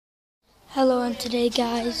Hello, and today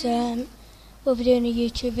guys, we'll be doing a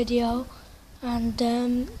YouTube video,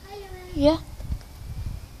 and yeah,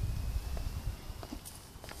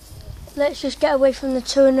 let's just get away from the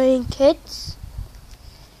two annoying kids.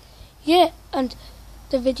 Yeah, and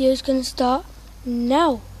the video is going to start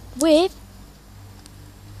now with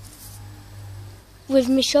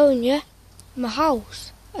me showing you my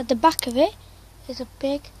house. At the back of it is a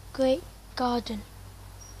big, great garden.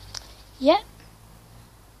 Yeah.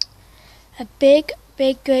 A big,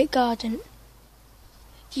 great garden.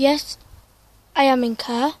 Yes, I am in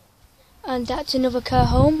Kerr, and that's another Kerr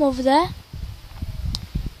home over there.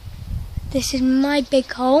 This is my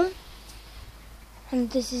big home, and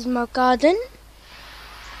this is my garden.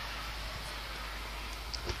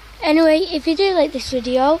 Anyway, if you do like this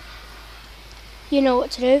video, you know what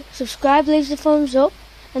to do. Subscribe, leave the thumbs up,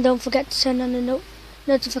 and don't forget to turn on the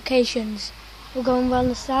notifications. We're going around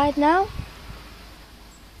the side now.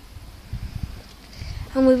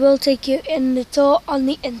 And we will take you in the tour on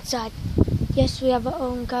the inside. Yes, we have our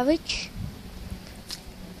own garage.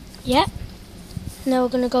 Yeah. Now we're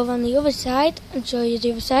going to go around the other side and show you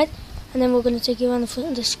the other side. And then we're going to take you around the front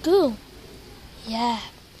of the school. Yeah,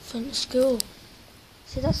 front of the school.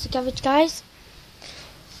 See, that's the garage, guys.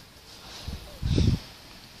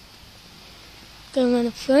 Going around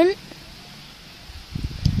the front.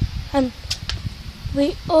 And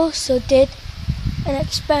we also did an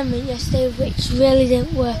experiment yesterday which really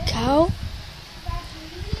didn't work out,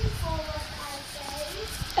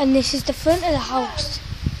 and this is the front of the house.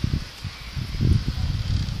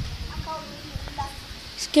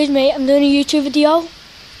 Excuse me, I'm doing a YouTube video.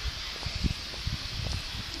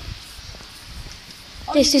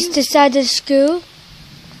 This is the side of the school.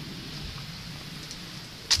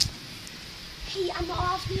 Hey, I'm not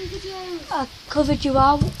asking you videos. I covered you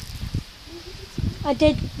out. I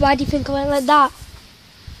did. Why do you think I went like that?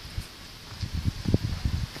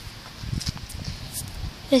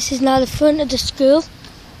 This is now the front of the school.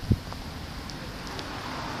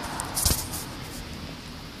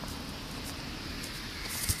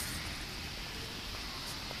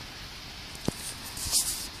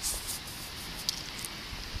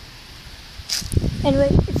 Anyway,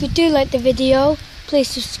 if you do like the video, please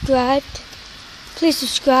subscribe.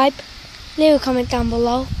 Leave a comment down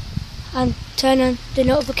below, and turn on the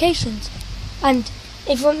notifications. And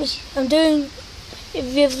if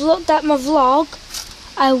you've looked at my vlog,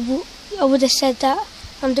 I would have said that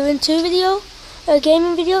I'm doing a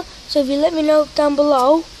gaming video. So if you let me know down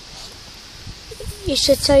below, you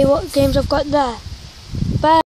should tell you what games I've got there.